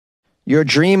Your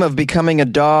dream of becoming a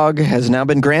dog has now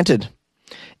been granted,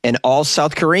 and all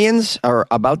South Koreans are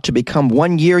about to become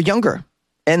 1 year younger.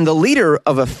 And the leader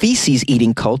of a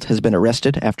feces-eating cult has been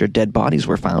arrested after dead bodies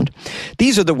were found.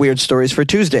 These are the weird stories for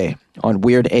Tuesday on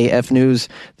Weird AF News,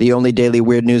 the only daily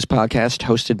weird news podcast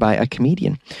hosted by a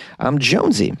comedian. I'm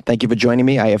Jonesy. Thank you for joining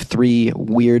me. I have 3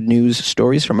 weird news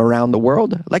stories from around the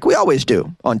world, like we always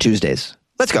do on Tuesdays.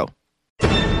 Let's go.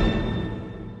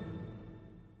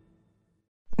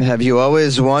 Have you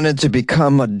always wanted to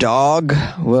become a dog?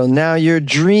 Well, now your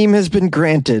dream has been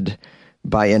granted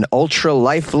by an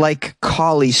ultra-lifelike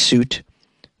collie suit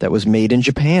that was made in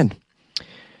Japan.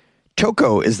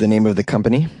 Toko is the name of the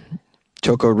company.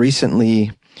 Toko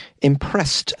recently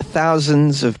impressed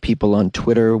thousands of people on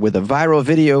Twitter with a viral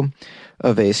video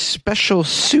of a special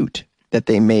suit that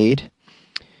they made.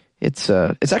 It's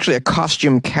actually a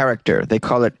costume character. They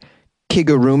call it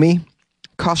kigurumi,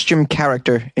 costume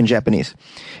character in Japanese.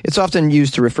 It's often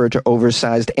used to refer to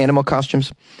oversized animal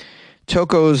costumes.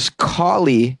 Toko's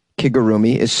collie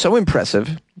kigurumi is so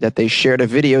impressive that they shared a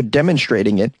video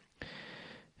demonstrating it.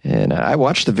 And I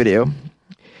watched the video.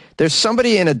 There's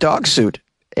somebody in a dog suit,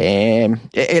 and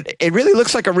it really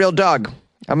looks like a real dog.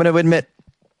 I'm going to admit,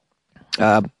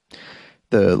 the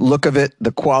look of it,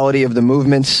 the quality of the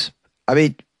movements. I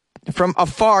mean, from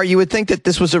afar, you would think that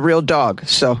this was a real dog.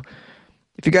 So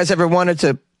if you guys ever wanted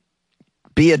to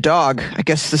be a dog, I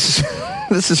guess this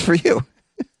is for you.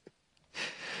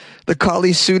 The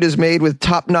collie suit is made with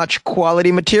top-notch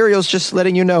quality materials, just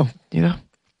letting you know.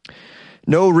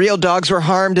 No real dogs were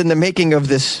harmed in the making of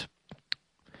this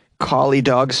collie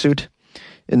dog suit.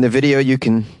 In the video, you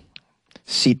can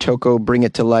see Toko bring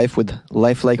it to life with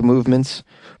lifelike movements,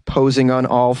 posing on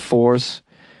all fours.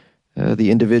 The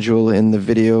individual in the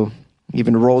video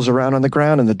even rolls around on the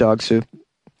ground in the dog suit.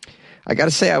 I got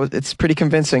to say, it's pretty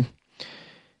convincing.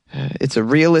 It's a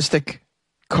realistic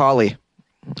collie.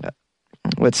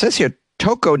 Well, it says here,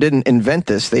 Toko didn't invent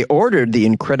this. They ordered the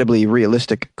incredibly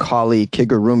realistic collie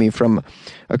kigurumi from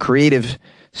a creative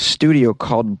studio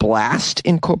called Blast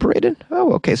Incorporated.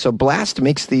 Oh, okay. So Blast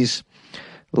makes these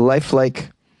lifelike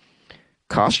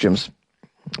costumes.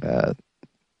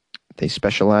 They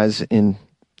specialize in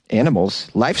animals,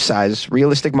 life-size,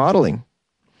 realistic modeling.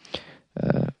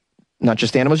 Not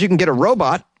just animals. You can get a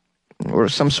robot or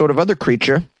some sort of other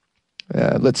creature.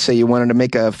 Let's say you wanted to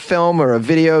make a film or a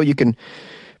video. You can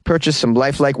purchase some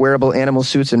lifelike wearable animal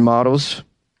suits and models.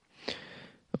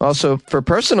 Also, for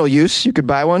personal use, you could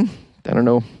buy one. I don't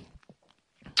know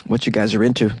what you guys are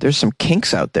into. There's some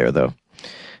kinks out there, though.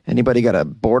 Anybody got a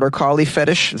border collie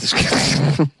fetish?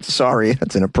 Sorry,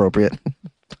 that's inappropriate.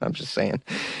 I'm just saying.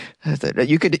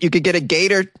 You could get a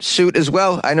gator suit as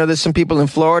well. I know there's some people in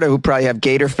Florida who probably have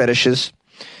gator fetishes.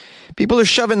 People are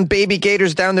shoving baby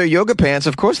gators down their yoga pants.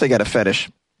 Of course they got a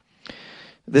fetish.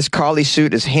 This collie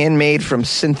suit is handmade from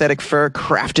synthetic fur,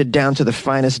 crafted down to the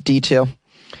finest detail.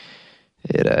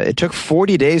 It took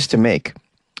 40 days to make,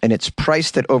 and it's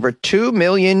priced at over 2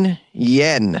 million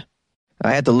yen.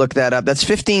 I had to look that up. That's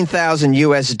 15,000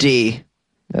 USD.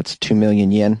 That's 2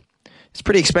 million yen. It's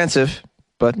pretty expensive,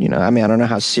 but, I don't know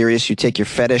how serious you take your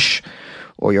fetish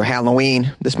or your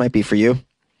Halloween. This might be for you.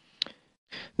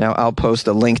 Now, I'll post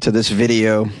a link to this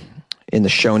video in the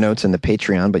show notes and the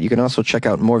Patreon, but you can also check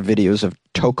out more videos of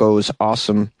Toko's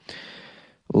awesome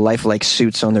lifelike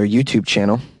suits on their YouTube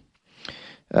channel.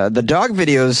 The dog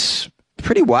video's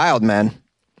pretty wild, man.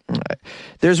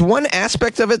 There's one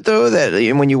aspect of it, though, that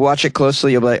when you watch it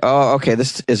closely, you'll be like, oh, okay,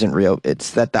 this isn't real.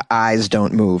 It's that the eyes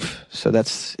don't move. So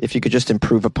that's, if you could just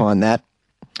improve upon that.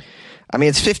 I mean,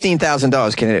 it's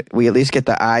 $15,000. Can we at least get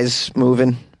the eyes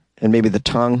moving and maybe the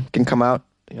tongue can come out?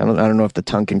 I don't know if the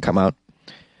tongue can come out.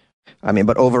 I mean,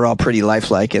 but overall pretty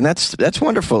lifelike. And that's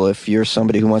wonderful if you're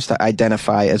somebody who wants to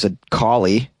identify as a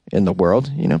collie in the world.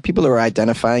 People are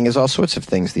identifying as all sorts of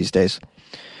things these days.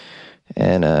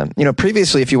 And,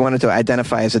 previously, if you wanted to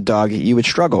identify as a dog, you would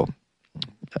struggle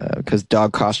because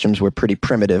dog costumes were pretty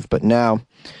primitive. But now,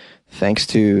 thanks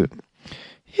to,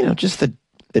 just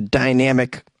the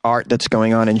dynamic art that's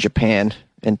going on in Japan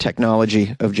and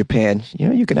technology of Japan,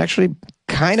 you can actually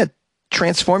kind of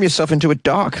transform yourself into a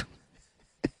dog.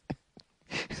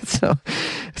 So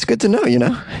it's good to know,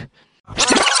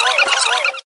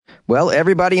 Well,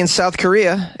 everybody in South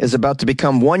Korea is about to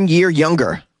become 1 year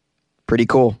younger. Pretty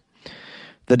cool.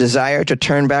 The desire to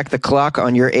turn back the clock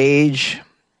on your age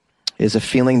is a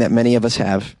feeling that many of us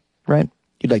have, right?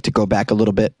 You'd like to go back a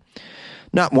little bit.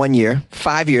 Not 1 year.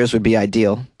 5 years would be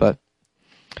ideal. But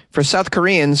for South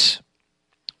Koreans,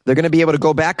 they're going to be able to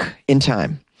go back in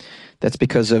time. That's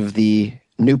because of the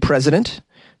new president.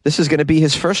 This is going to be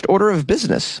his first order of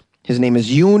business. His name is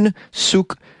Yoon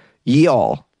Suk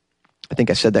Yeol. I think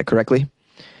I said that correctly.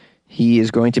 He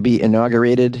is going to be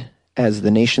inaugurated as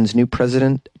the nation's new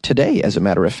president today, as a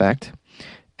matter of fact,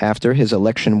 after his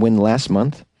election win last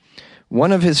month.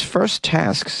 One of his first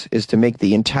tasks is to make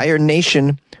the entire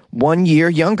nation 1 year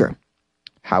younger.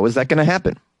 How is that going to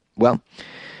happen? Well,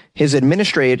 his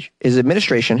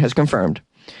administration has confirmed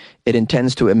it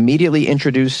intends to immediately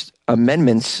introduce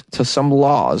amendments to some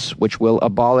laws which will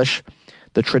abolish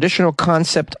the traditional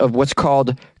concept of what's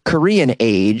called Korean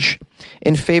age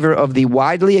in favor of the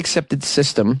widely accepted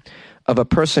system of a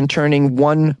person turning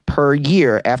one per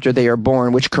year after they are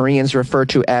born, which Koreans refer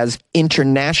to as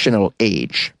international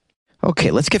age.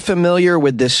 Okay, let's get familiar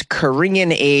with this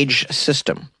Korean age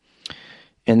system.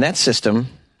 In that system,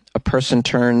 a person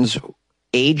turns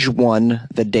age 1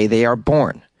 the day they are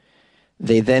born.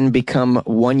 They then become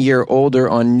 1 year older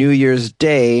on New Year's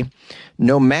Day,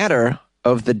 no matter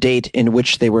of the date in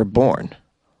which they were born.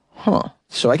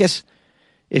 So I guess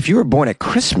if you were born at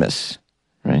Christmas,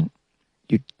 right,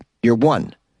 you're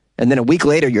 1. And then a week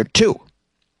later, you're 2.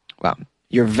 Wow,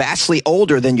 you're vastly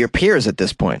older than your peers at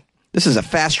this point. This is a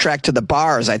fast track to the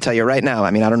bars, I tell you right now.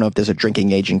 I mean, I don't know if there's a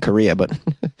drinking age in Korea, but...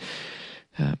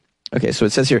 Okay, so it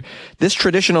says here, this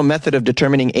traditional method of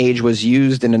determining age was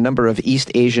used in a number of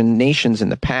East Asian nations in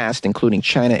the past, including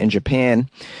China and Japan,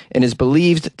 and is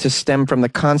believed to stem from the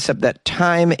concept that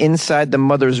time inside the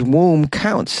mother's womb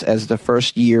counts as the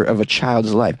first year of a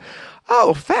child's life.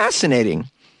 Oh, fascinating.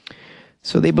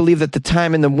 So they believe that the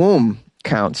time in the womb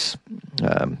counts.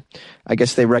 I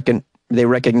guess they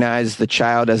recognize the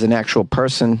child as an actual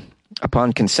person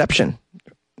upon conception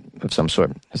of some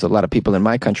sort. There's a lot of people in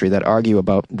my country that argue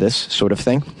about this sort of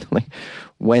thing. Like,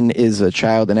 when is a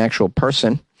child an actual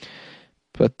person?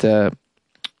 But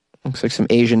looks like some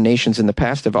Asian nations in the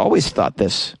past have always thought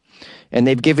this. And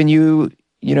they've given you,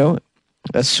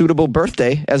 a suitable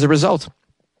birthday as a result.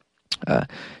 It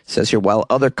says here, while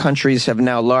other countries have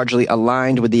now largely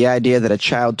aligned with the idea that a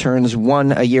child turns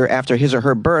 1 a year after his or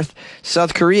her birth,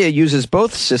 South Korea uses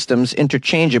both systems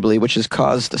interchangeably, which has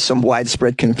caused some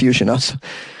widespread confusion also.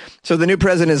 So the new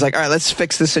president is like, all right, let's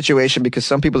fix this situation because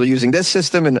some people are using this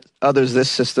system and others this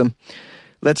system.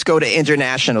 Let's go to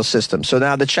international system. So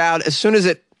now the child, as soon as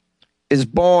it is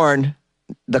born,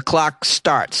 the clock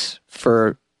starts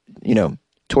for,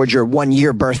 towards your 1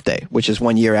 year birthday, which is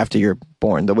 1 year after you're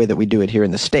born, the way that we do it here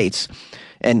in the States.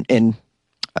 And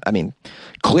I mean,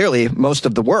 clearly most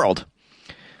of the world.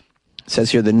 It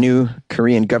says here the new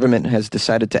Korean government has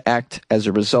decided to act as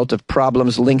a result of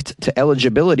problems linked to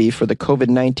eligibility for the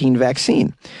COVID-19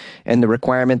 vaccine and the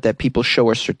requirement that people show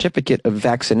a certificate of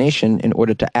vaccination in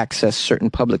order to access certain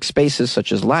public spaces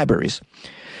such as libraries.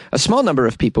 A small number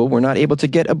of people were not able to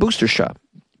get a booster shot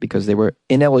because they were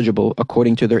ineligible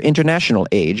according to their international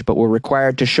age, but were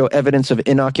required to show evidence of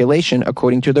inoculation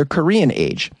according to their Korean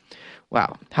age.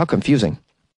 Wow, how confusing.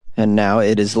 And now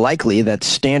it is likely that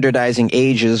standardizing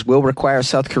ages will require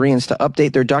South Koreans to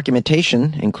update their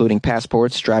documentation, including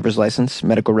passports, driver's license,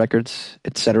 medical records,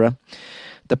 etc.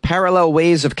 The parallel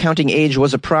ways of counting age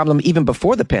was a problem even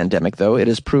before the pandemic, though. It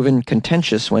has proven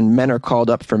contentious when men are called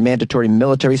up for mandatory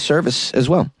military service as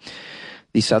well.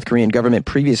 The South Korean government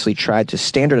previously tried to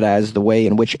standardize the way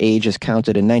in which age is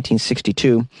counted in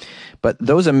 1962, but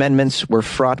those amendments were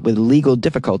fraught with legal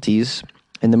difficulties,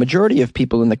 and the majority of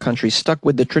people in the country stuck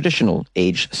with the traditional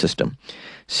age system.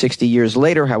 60 years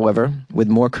later, however, with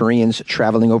more Koreans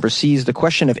traveling overseas, the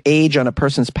question of age on a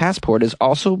person's passport is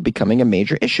also becoming a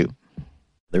major issue.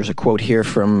 There's a quote here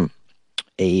from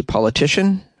a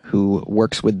politician who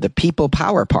works with the People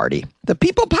Power Party. The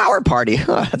People Power Party.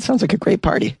 That sounds like a great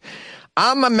party.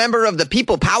 I'm a member of the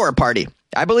People Power Party.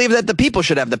 I believe that the people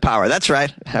should have the power. That's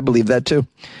right. I believe that too.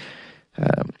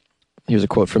 Here's a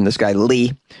quote from this guy,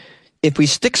 Lee. If we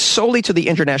stick solely to the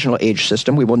international age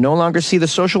system, we will no longer see the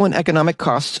social and economic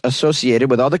costs associated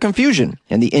with all the confusion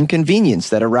and the inconvenience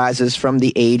that arises from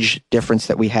the age difference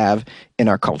that we have in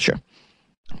our culture.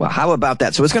 Well, how about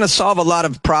that? So it's going to solve a lot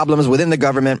of problems within the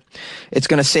government. It's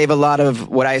going to save a lot of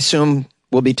what I assume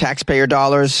will be taxpayer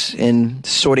dollars in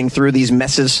sorting through these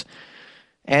messes.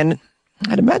 And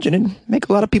I'd imagine it'd make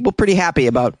a lot of people pretty happy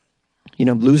about,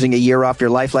 losing a year off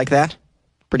your life like that.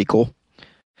 Pretty cool.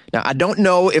 Now, I don't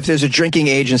know if there's a drinking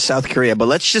age in South Korea, but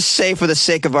let's just say for the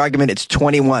sake of argument, it's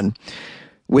 21.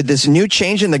 With this new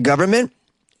change in the government,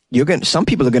 some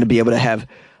people are going to be able to have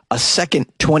a second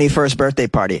 21st birthday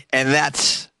party, and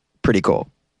that's pretty cool.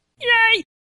 Yay!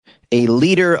 A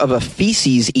leader of a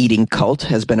feces-eating cult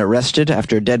has been arrested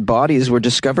after dead bodies were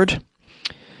discovered.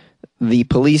 The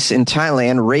police in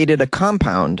Thailand raided a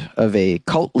compound of a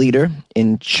cult leader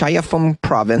in Chaiyaphum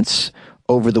province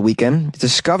over the weekend,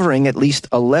 discovering at least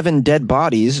 11 dead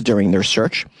bodies during their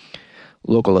search.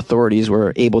 Local authorities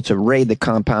were able to raid the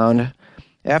compound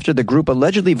after the group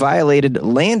allegedly violated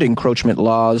land encroachment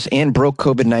laws and broke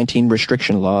COVID-19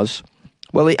 restriction laws.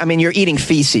 Well, I mean, you're eating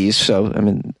feces, so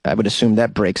I would assume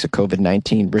that breaks a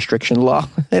COVID-19 restriction law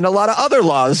and a lot of other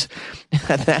laws.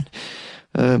 That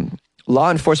law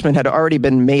enforcement had already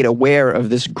been made aware of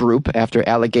this group after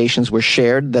allegations were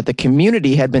shared that the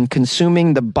community had been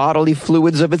consuming the bodily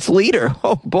fluids of its leader.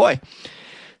 Oh boy,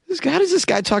 how does this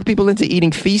guy talk people into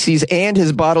eating feces and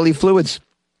his bodily fluids?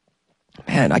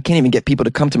 Man, I can't even get people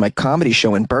to come to my comedy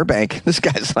show in Burbank. This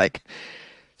guy's like,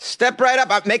 step right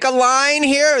up. I'll make a line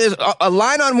here. There's a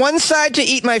line on one side to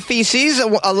eat my feces,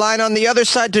 a line on the other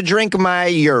side to drink my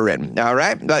urine. All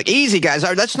right? Easy, guys.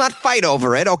 Let's not fight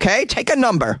over it, okay? Take a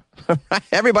number.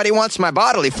 Everybody wants my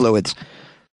bodily fluids.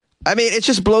 I mean, it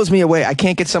just blows me away. I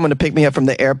can't get someone to pick me up from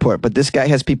the airport, but this guy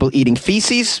has people eating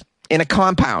feces in a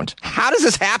compound. How does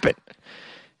this happen?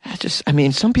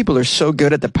 Some people are so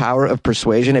good at the power of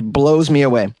persuasion. It blows me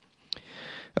away.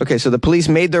 Okay, so the police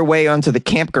made their way onto the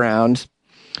campground.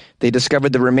 They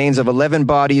discovered the remains of 11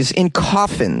 bodies in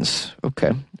coffins.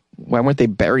 Okay, why weren't they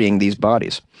burying these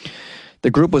bodies?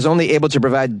 The group was only able to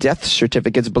provide death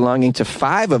certificates belonging to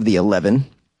 5 of the 11.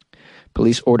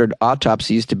 Police ordered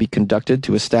autopsies to be conducted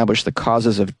to establish the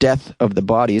causes of death of the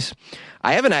bodies.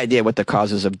 I have an idea what the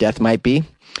causes of death might be.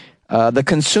 The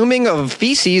consuming of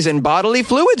feces and bodily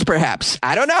fluids, perhaps.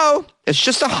 I don't know. It's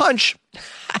just a hunch.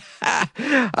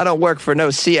 I don't work for no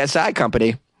CSI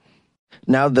company.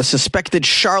 Now, the suspected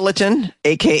charlatan,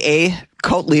 a.k.a.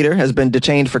 cult leader, has been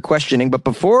detained for questioning, but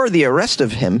before the arrest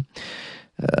of him,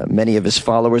 many of his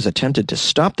followers attempted to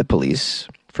stop the police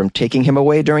from taking him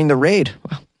away during the raid.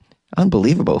 Well,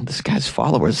 unbelievable. This guy's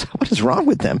followers, what is wrong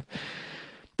with them?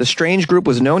 The strange group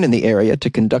was known in the area to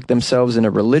conduct themselves in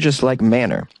a religious-like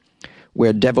manner,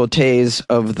 where devotees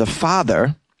of the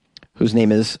Father, whose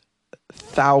name is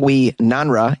Thawi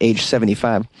Nanra, age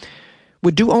 75,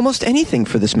 would do almost anything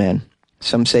for this man.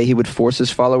 Some say he would force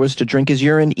his followers to drink his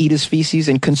urine, eat his feces,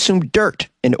 and consume dirt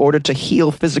in order to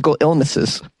heal physical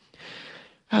illnesses.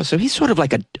 Oh, so he's sort of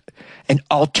like an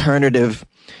alternative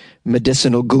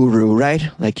medicinal guru, right?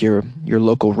 Like your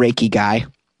local Reiki guy.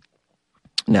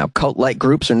 Now, cult-like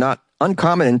groups are not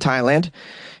uncommon in Thailand.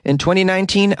 In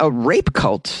 2019, a rape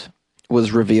cult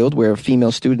was revealed where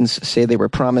female students say they were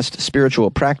promised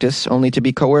spiritual practice only to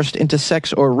be coerced into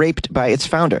sex or raped by its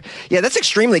founder. Yeah, that's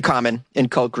extremely common in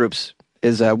cult groups,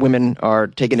 is women are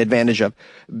taken advantage of.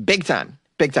 Big time,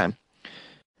 big time.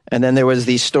 And then there was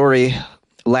the story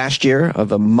last year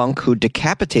of a monk who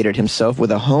decapitated himself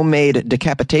with a homemade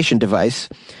decapitation device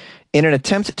in an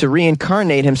attempt to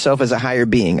reincarnate himself as a higher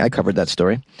being. I covered that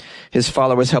story. His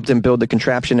followers helped him build the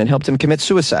contraption and helped him commit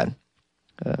suicide.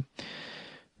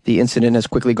 The incident has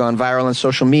quickly gone viral on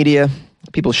social media,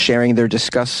 people sharing their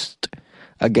disgust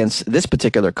against this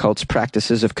particular cult's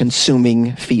practices of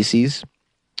consuming feces.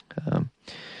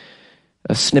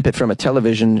 A snippet from a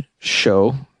television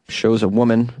show shows a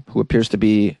woman who appears to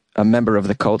be a member of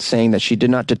the cult saying that she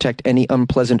did not detect any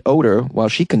unpleasant odor while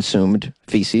she consumed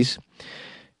feces.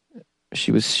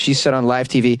 She said on live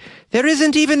TV, "There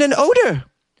isn't even an odor.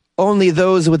 Only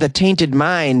those with a tainted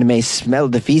mind may smell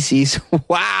the feces."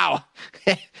 Wow.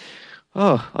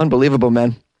 Oh, unbelievable,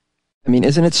 man. I mean,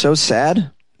 isn't it so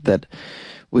sad that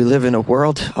we live in a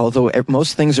world, although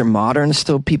most things are modern,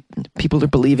 still people are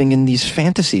believing in these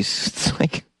fantasies. It's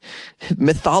like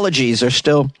mythologies are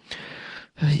still,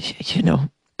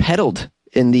 peddled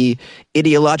in the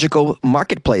ideological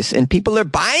marketplace, and people are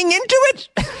buying into it.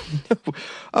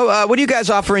 Oh, what do you guys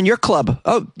offer in your club?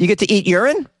 Oh, you get to eat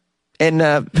urine? And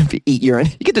eat urine.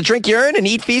 You get to drink urine and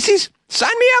eat feces?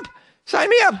 Sign me up. Sign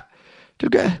me up. Do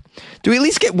we at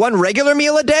least get one regular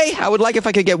meal a day? I would like if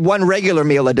I could get one regular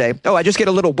meal a day. Oh, I just get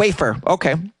a little wafer.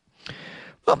 Okay.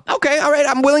 Well, okay. All right.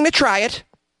 I'm willing to try it.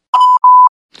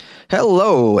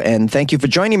 Hello, and thank you for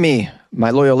joining me,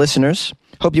 my loyal listeners.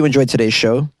 Hope you enjoyed today's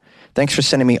show. Thanks for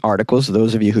sending me articles,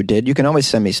 those of you who did. You can always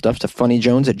send me stuff to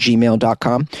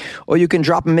funnyjones@gmail.com, or you can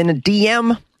drop them in a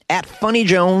DM at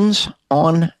funnyjones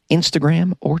on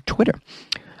Instagram or Twitter.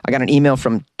 I got an email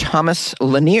from Thomas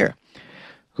Lanier,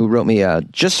 who wrote me,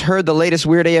 just heard the latest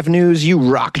Weird AF news. You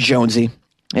rock, Jonesy.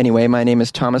 Anyway, my name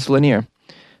is Thomas Lanier.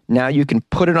 Now you can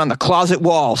put it on the closet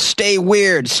wall. Stay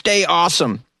weird. Stay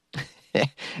awesome.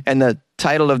 And the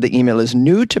title of the email is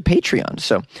New to Patreon.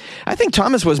 So I think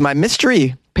Thomas was my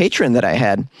mystery patron that I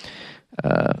had,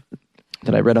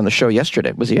 that I read on the show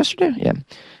yesterday. Was it yesterday? Yeah.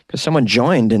 Because someone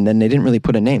joined and then they didn't really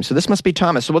put a name. So this must be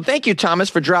Thomas. So, well, thank you, Thomas,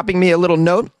 for dropping me a little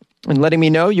note and letting me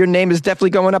know your name is definitely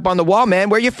going up on the wall, man.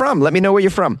 Where are you from? Let me know where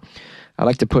you're from. I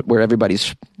like to put where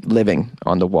everybody's living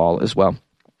on the wall as well.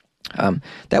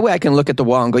 That way I can look at the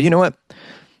wall and go, you know what?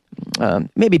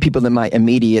 Maybe people in my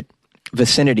immediate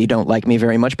vicinity don't like me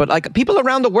very much, but like people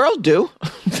around the world do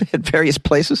at various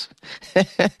places.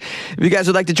 If you guys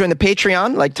would like to join the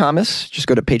Patreon, like Thomas, just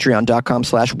go to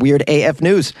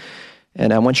patreon.com/weirdafnews.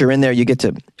 And once you're in there, you get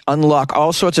to unlock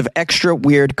all sorts of extra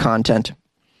weird content,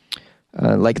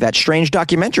 like that strange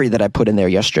documentary that I put in there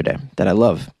yesterday that I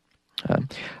love.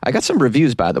 I got some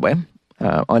reviews, by the way,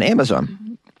 on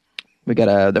Amazon. We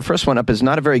got the first one up is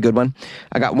not a very good one.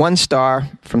 I got 1 star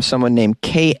from someone named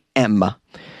KM.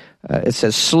 It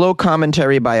says, slow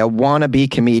commentary by a wannabe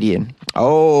comedian.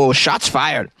 Oh, shots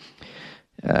fired.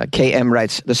 KM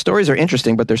writes, the stories are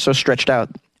interesting, but they're so stretched out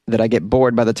that I get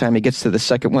bored by the time he gets to the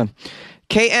second one.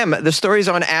 KM, the stories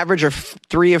on average are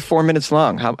 3 or 4 minutes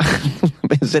long. How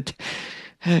is it?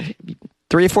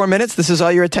 3 or 4 minutes? This is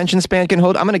all your attention span can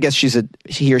hold? I'm going to guess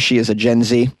he or she is a Gen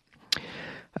Z.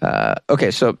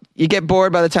 Okay, so you get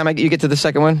bored by the time you get to the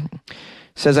second one.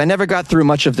 Says, I never got through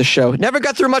much of the show. Never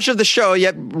got through much of the show,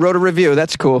 yet wrote a review.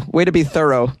 That's cool. Way to be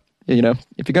thorough. You know,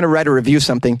 if you're going to write a review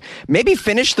something, maybe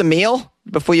finish the meal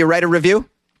before you write a review.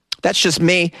 That's just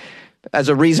me as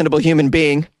a reasonable human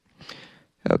being.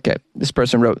 Okay, this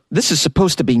person wrote, this is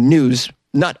supposed to be news,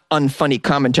 not unfunny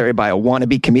commentary by a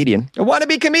wannabe comedian. A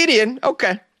wannabe comedian?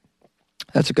 Okay.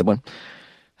 That's a good one.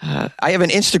 I have an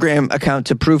Instagram account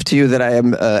to prove to you that I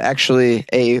am actually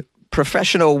a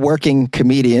professional working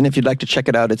comedian. If you'd like to check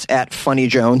it out, it's at Funny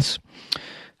Jones.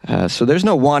 So there's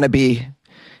no wannabe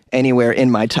anywhere in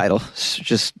my title.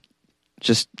 Just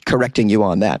correcting you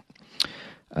on that.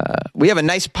 We have a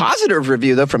nice positive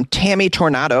review, though, from Tammy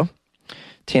Tornado.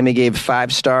 Tammy gave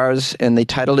 5 stars, and the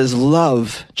title is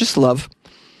Love. Just love.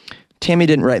 Tammy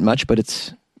didn't write much, but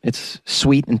it's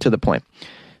sweet and to the point.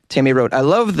 Tammy wrote, I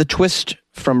love the twist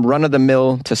from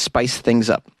run-of-the-mill to spice things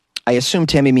up. I assume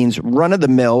Tammy means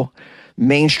run-of-the-mill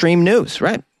mainstream news,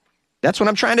 right? That's what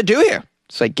I'm trying to do here.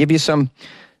 It's like give you just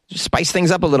spice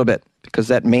things up a little bit, because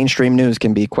that mainstream news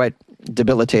can be quite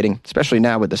debilitating, especially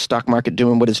now with the stock market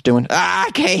doing what it's doing.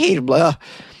 I can't even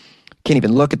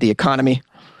look at the economy.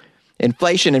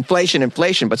 Inflation.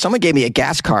 But someone gave me a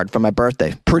gas card for my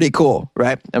birthday. Pretty cool,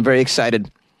 right? I'm very excited.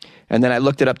 And then I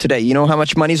looked it up today. You know how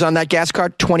much money's on that gas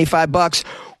card? $25.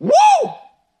 Woo!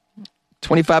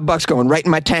 $25 going right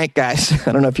in my tank, guys.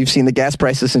 I don't know if you've seen the gas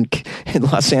prices in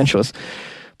Los Angeles,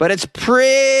 but it's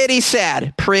pretty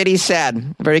sad.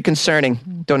 Very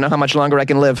concerning. Don't know how much longer I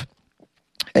can live.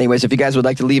 Anyways, if you guys would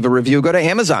like to leave a review, go to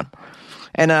Amazon.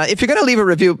 And if you're going to leave a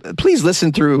review, please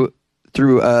listen through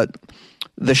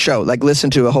the show. Like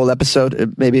listen to a whole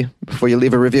episode maybe before you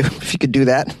leave a review. If you could do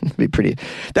that,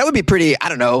 that would be pretty, I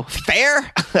don't know,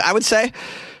 fair, I would say.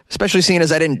 Especially seeing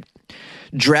as I didn't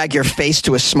drag your face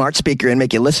to a smart speaker and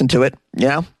make you listen to it, you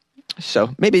know?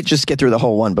 So maybe just get through the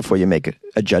whole one before you make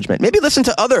a judgment. Maybe listen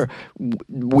to other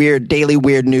daily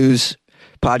weird news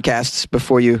podcasts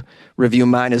before you review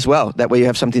mine as well. That way you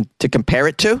have something to compare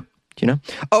it to, you know?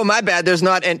 Oh, my bad. There's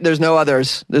no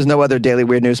others. There's no other daily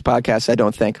weird news podcasts, I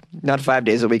don't think. Not 5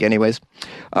 days a week anyways.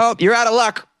 Oh, you're out of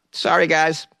luck. Sorry,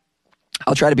 guys.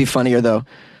 I'll try to be funnier, though.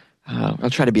 I'll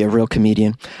try to be a real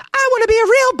comedian. I want to be a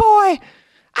real boy.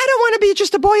 I don't want to be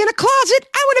just a boy in a closet.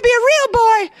 I want to be a real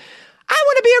boy. I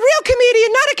want to be a real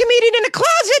comedian, not a comedian in a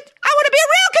closet. I want to be a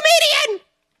real comedian.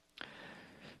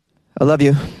 I love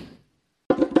you.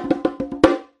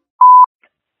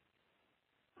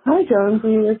 Hi,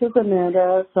 Jonesy. This is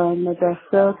Amanda from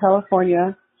Modesto,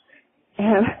 California.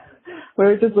 And we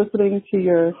were just listening to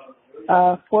your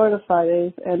Florida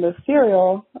Fridays and the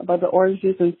cereal, about the orange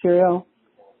juice and cereal.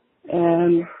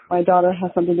 And my daughter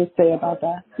has something to say about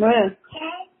that. Moran,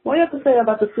 what do you have to say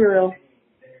about the cereal?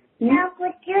 Milk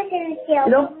with juice in the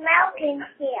cereal. Milk in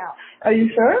cereal. Are you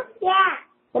sure? Yeah.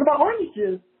 What about orange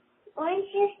juice?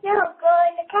 Orange juice, no, go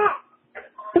in the cup.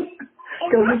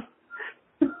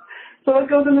 So what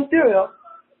goes in the cereal?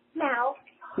 Milk.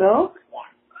 Milk? Yeah.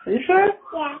 Are you sure?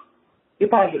 Yeah. You're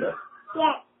positive?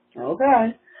 Yeah.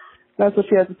 Okay. That's what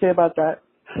she has to say about that.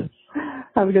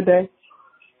 Have a good day.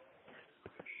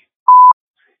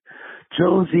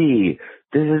 Jonesy,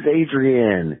 this is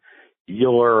Adrian,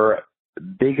 your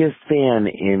biggest fan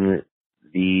in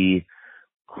the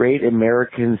great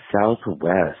American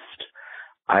Southwest.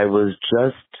 I was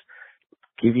just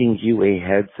giving you a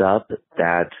heads up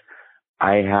that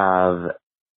I have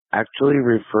actually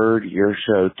referred your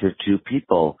show to 2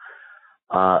 people,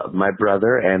 my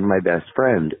brother and my best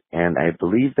friend, and I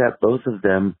believe that both of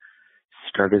them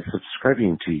started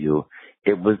subscribing to you.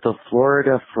 It was the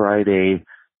Florida Friday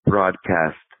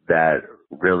broadcast that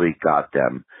really got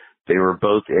them. They were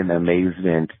both in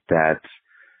amazement that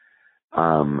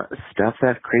stuff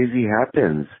that crazy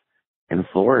happens in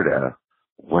Florida.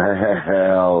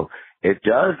 Well, it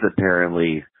does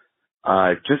apparently.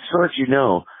 Just to let you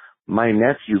know, my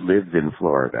nephew lives in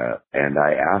Florida, and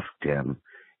I asked him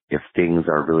if things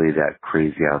are really that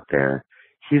crazy out there.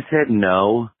 He said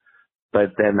no,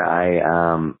 but then I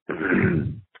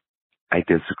I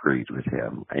disagreed with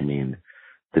him. I mean,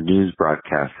 the news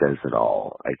broadcast says it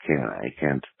all. I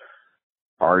can't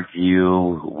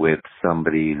argue with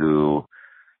somebody who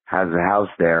has a house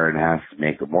there and has to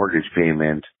make a mortgage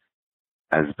payment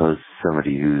as opposed to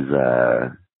somebody who's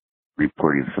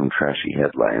reporting some trashy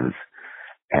headlines.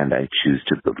 And I choose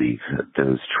to believe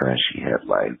those trashy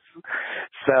headlines.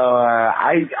 So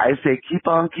I say keep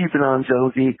on keeping on,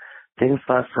 Josie. Thanks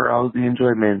a lot for all the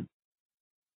enjoyment.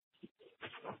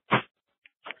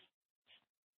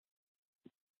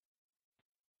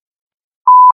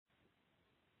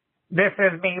 This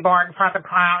is Beborn from the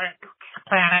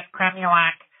planet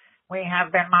Kremulak. We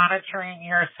have been monitoring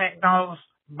your signals,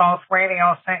 both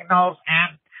radio signals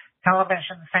and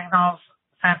television signals,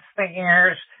 since the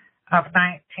years of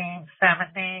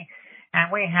 1970,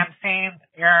 and we have seen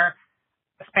your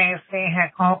space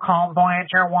vehicle called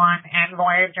Voyager 1 and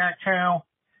Voyager 2.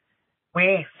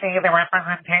 We see the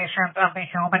representations of the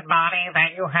human body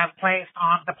that you have placed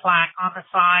on the plaque on the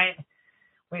side.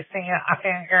 We see a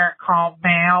figure called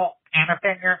male and a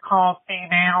figure called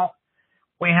female.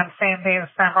 We have seen these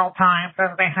several times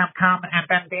as they have come and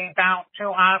been beamed out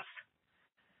to us.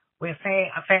 We see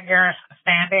figures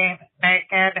standing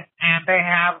naked and they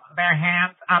have their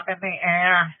hands up in the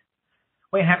air.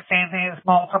 We have seen these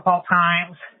multiple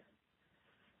times.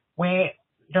 We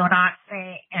do not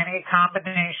see any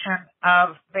combination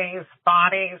of these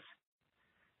bodies.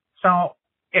 So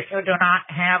if you do not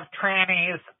have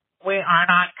trannies, we are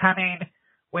not coming.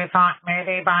 We thought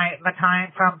maybe by the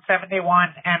time from 71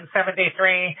 and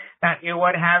 73 that you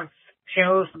would have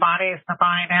fused bodies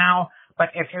by now.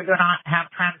 But if you do not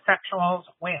have transsexuals,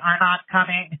 we are not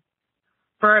coming.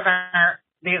 Further,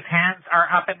 these hands are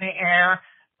up in the air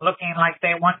looking like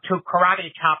they want to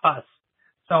karate chop us.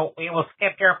 So we will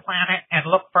skip your planet and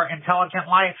look for intelligent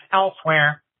life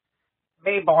elsewhere.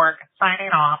 Viborg,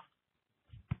 signing off.